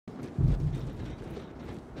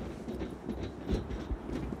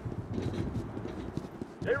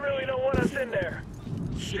They really don't want us in there.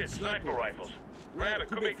 Shit, sniper rifles. Rabbit,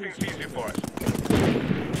 could make things easier for us.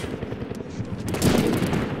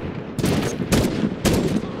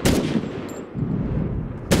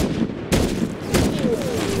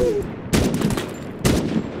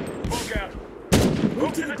 Smoke out.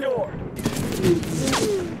 Move to the door.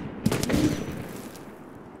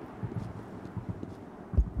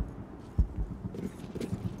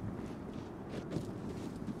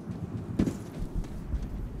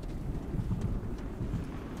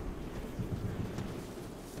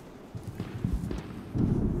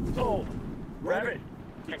 Hold. Rabbit.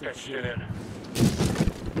 Kick that shit in.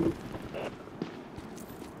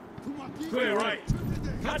 Clear right.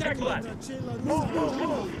 Contact left. Move, move,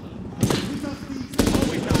 move.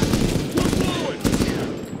 Always on. Move forward.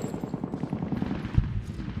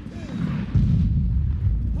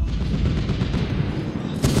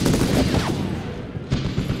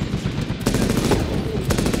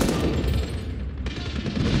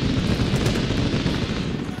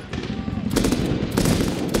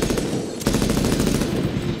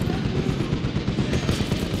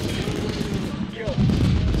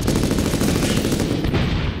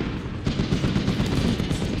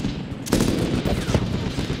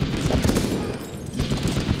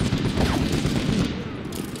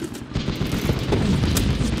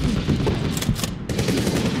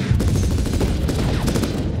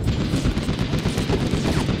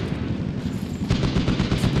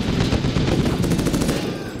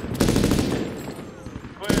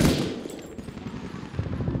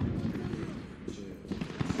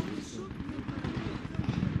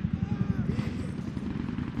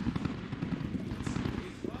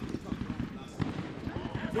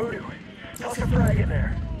 Voodoo, toss a frag in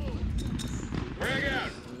there. Frag out.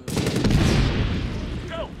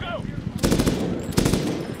 Go, go.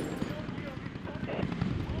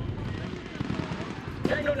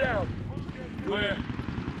 Tango down. Clear.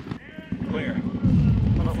 Clear.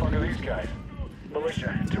 What the fuck are these guys?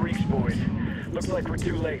 Militia, Tariq's boys. Looks like we're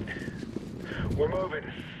too late. We're moving.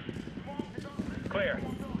 Clear.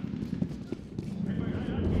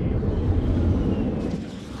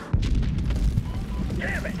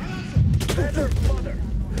 Damn it! Feather mother!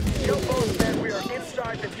 Yo both said we are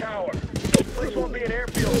inside the tower. Place won't be an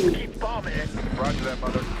airfield if we keep bombing it. Roger that,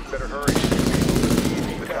 mother. Better hurry.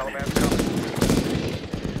 The Taliban's coming.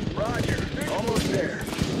 Roger. Almost there.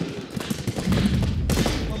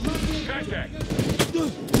 Contact.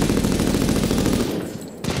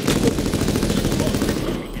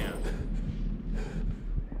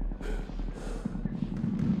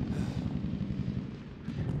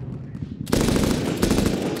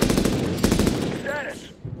 Status.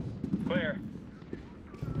 Clear.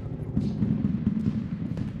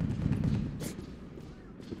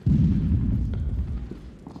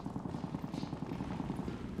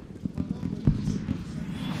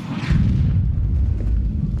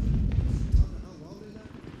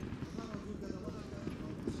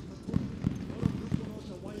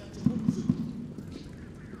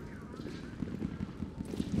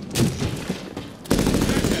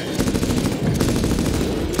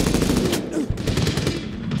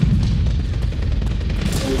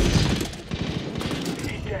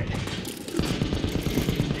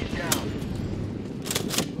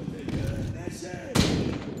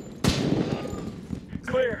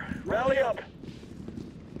 Clear. Rally up.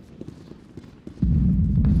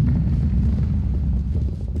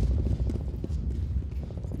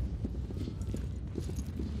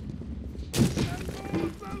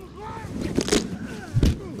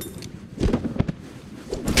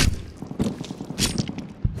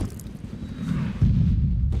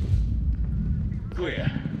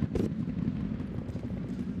 Clear.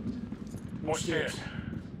 More stairs.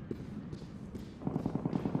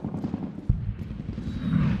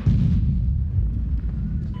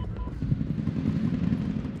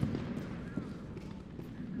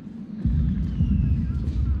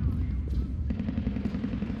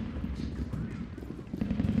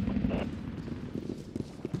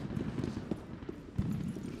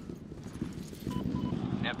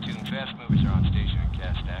 Neptune fast movers are on station in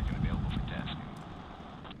Castack and available for tasking.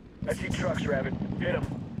 I see trucks, Rabbit. Hit them.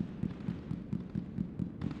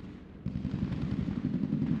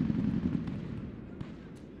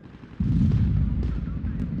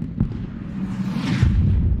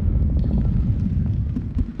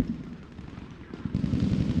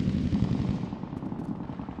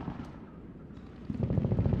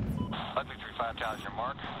 Ugly 3-5 tallies your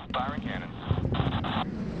mark. Firing cannon.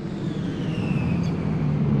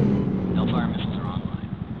 Hellfire missiles are online.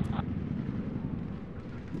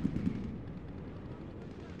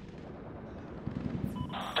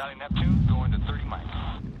 Charlie Neptune, going to 30 miles.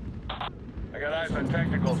 got eyes on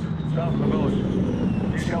technicals. South of the village.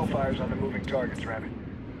 Use Hellfires on the moving targets, Rabbit.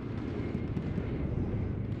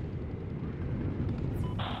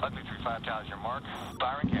 Ugly 3-5 tallies your mark.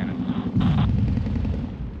 Firing cannon.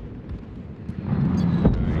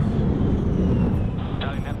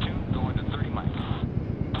 Tally Neptune, going to 30 miles.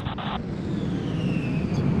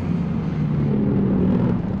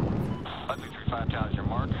 Ugly 3-5 tallies your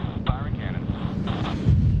mark. Firing cannon.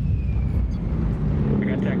 I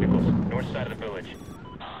got technicals. North side of the village.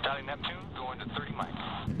 Tally Neptune, going to 30 miles.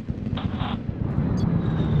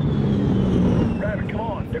 Rabbit, come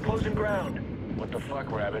on. They're closing ground. What the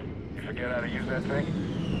fuck, Rabbit? You forget how to use that thing?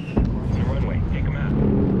 On the runway. Take him out.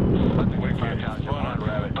 Ugly 3-5 Wicked. tallies your Come on, mark.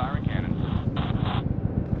 Rabbit. Firing cannon.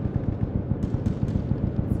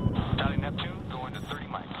 Tally Neptune, going to 30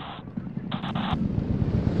 miles.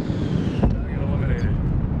 Target eliminated.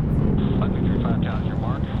 Ugly 3-5 tallies your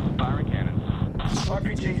mark. Firing cannon.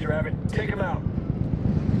 RPGs, Rabbit. Take him out.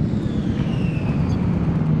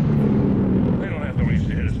 They don't have to reach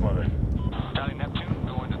to hit his mother. Tally Neptune,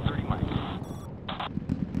 going to 30 miles.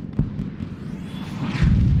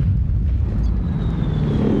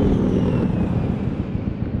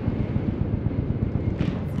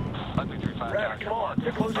 Ugly 3-5 Rabbit, come on.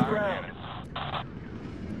 They're closing ground.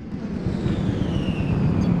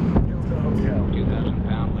 Delta Hotel.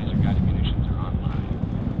 2,000-pound laser guided munitions are online.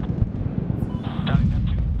 Tally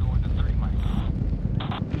Neptune, going to 30 miles.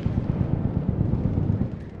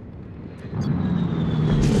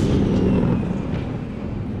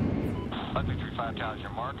 Ugly 3-5 tallies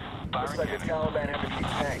your mark. Looks Firing like the cannon. Taliban have a few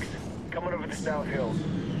tanks. Coming over the South Hills.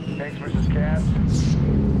 Tanks versus Cass?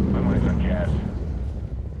 My money's on Cass.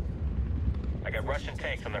 I got Russian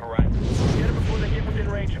tanks on the horizon. Get them before they get within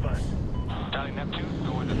range of us. Tally Neptune,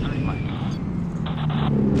 going to 30 miles.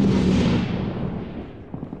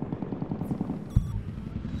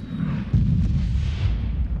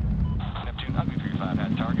 Neptune, Ugly 3-5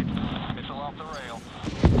 has target. Missile off the rail.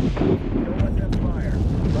 Don't let them fire.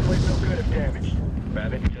 Runway's no good if damaged.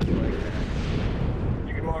 Rabbit, just like that.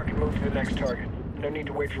 You can mark and move to the next target. No need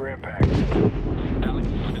to wait for impact. Tally,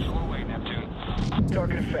 missile away, Neptune.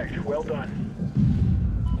 Target effect. Well done.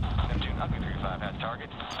 Neptune, Ugly 3-5 has target.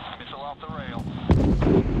 Missile off the rail.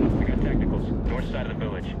 I got technicals. North side of the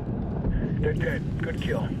village. They're dead. Good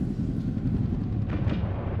kill.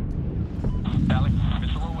 Tally,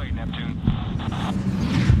 missile away, Neptune.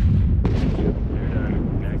 They're done.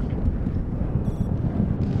 Next.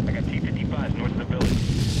 I got T-55s north of the village.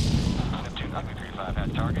 Neptune, Ugly 3-5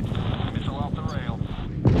 has target. Missile off the rail.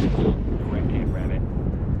 Correct hit, Rabbit.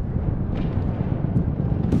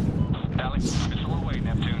 Tally, missile away,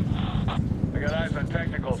 Neptune. I got eyes on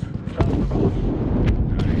technicals. South of the village.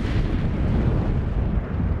 Nice.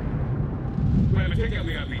 Rabbit, take out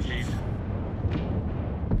the RPGs.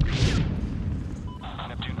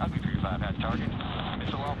 Neptune, Ugly 3-5 has target.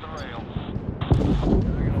 Missile off the rail.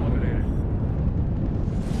 Target eliminated.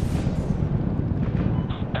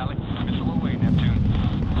 Tally, missile away, Neptune.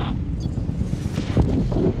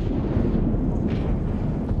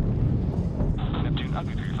 Neptune,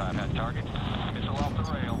 Ugly 3-5 has target. Missile off the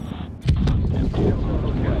rail. Neptune,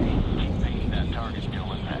 okay. Keep making that target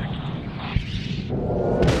still intact.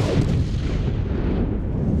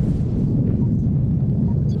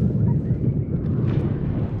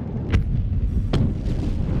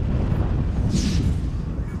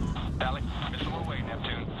 Tally, missile away,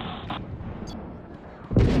 Neptune.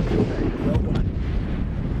 Well done.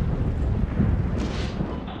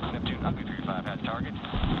 Neptune, Ugly 3-5 has target.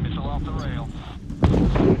 Missile off the rail.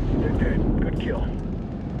 They're dead. Good kill.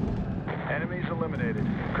 Enemies eliminated.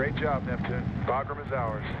 Great job, Neptune. Bagram is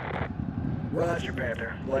ours. Roger,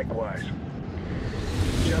 Panther. Likewise.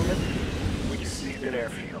 Gentlemen, we can seize an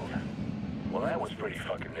airfield. Well, that was pretty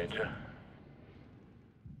fucking ninja.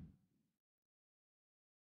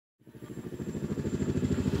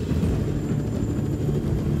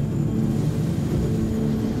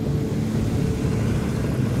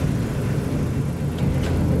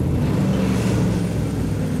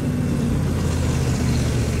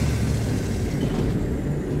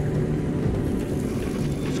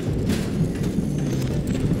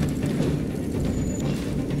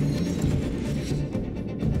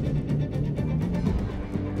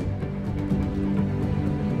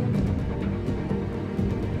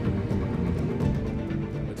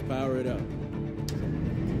 Let's power it up.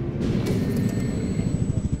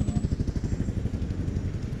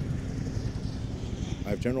 I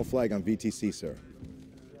have General Flag on VTC, sir.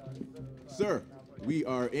 Sir, we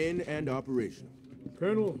are in and operational.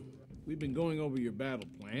 Colonel, we've been going over your battle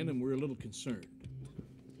plan and we're a little concerned.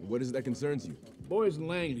 What is it that concerns you? Boys in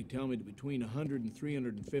Langley tell me that between 100 and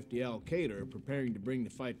 350 Al-Qaeda are preparing to bring the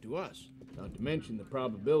fight to us. Not to mention the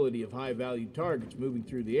probability of high-value targets moving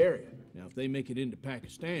through the area. Now, if they make it into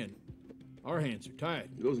Pakistan, our hands are tied.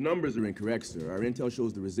 Those numbers are incorrect, sir. Our intel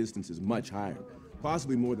shows the resistance is much higher.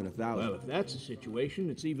 Possibly more than 1,000. Well, if that's the situation,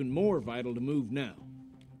 it's even more vital to move now.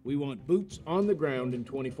 We want boots on the ground in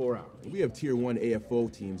 24 hours. We have Tier 1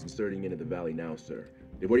 AFO teams inserting into the valley now, sir.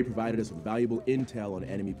 They've already provided us with valuable intel on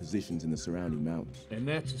enemy positions in the surrounding mountains. And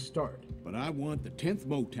that's a start. But I want the 10th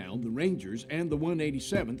Motown, the Rangers, and the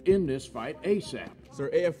 187th in this fight ASAP.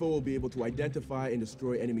 Sir, AFO will be able to identify and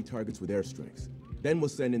destroy enemy targets with airstrikes. Then we'll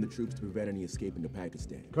send in the troops to prevent any escape into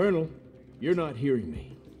Pakistan. Colonel, you're not hearing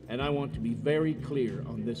me, and I want to be very clear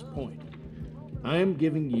on this point. I am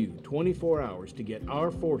giving you 24 hours to get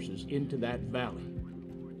our forces into that valley.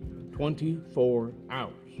 24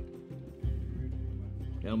 hours.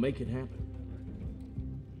 Now make it happen.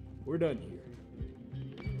 We're done here.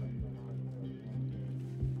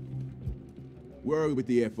 Where are we with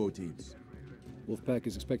the AFO teams? Wolfpack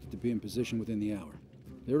is expected to be in position within the hour.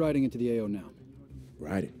 They're riding into the AO now.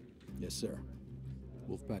 Riding? Yes, sir.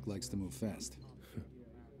 Wolfpack likes to move fast.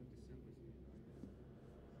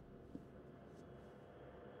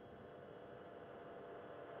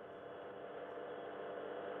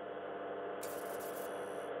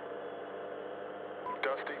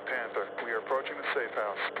 Dusty, Panther. We are approaching the safe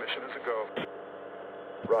house. Mission is a go.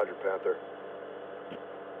 Roger, Panther.